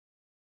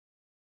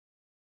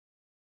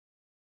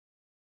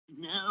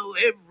Now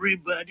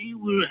everybody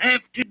will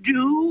have to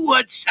do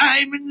what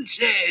Simon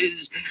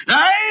says.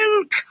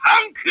 I'll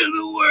conquer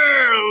the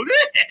world.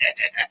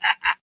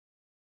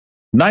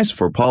 Nice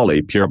for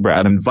Polly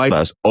Purebred invite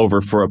us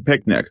over for a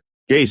picnic,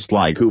 gay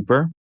Sly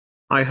Cooper.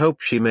 I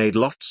hope she made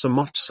lots of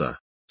mozza.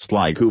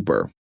 Sly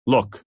Cooper,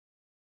 look.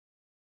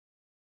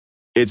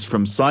 It's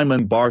from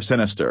Simon Bar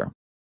Sinister.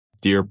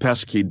 Dear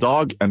pesky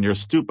dog and your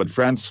stupid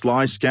friend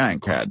Sly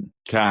Skankhead,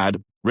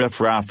 Cad, Riff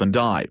Raff and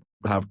I,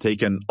 have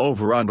taken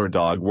over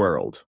Underdog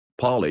World.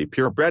 Polly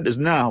Purebred is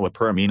now a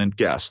permanent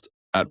guest,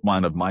 at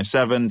one of my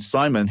 7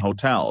 Simon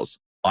hotels.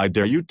 I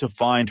dare you to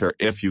find her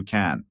if you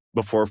can,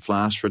 before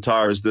Flash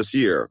retires this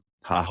year.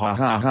 Ha ha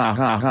ha ha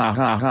ha ha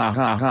ha ha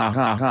ha ha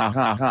ha ha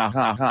ha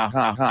ha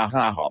ha ha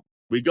ha ha.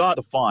 We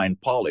gotta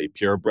find Polly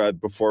Purebred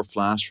before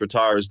Flash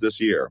retires this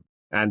year.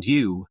 And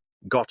you,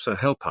 gotta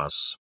help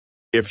us.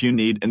 If you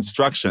need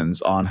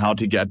instructions on how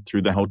to get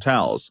through the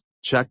hotels,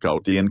 check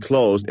out the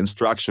enclosed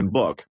instruction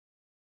book.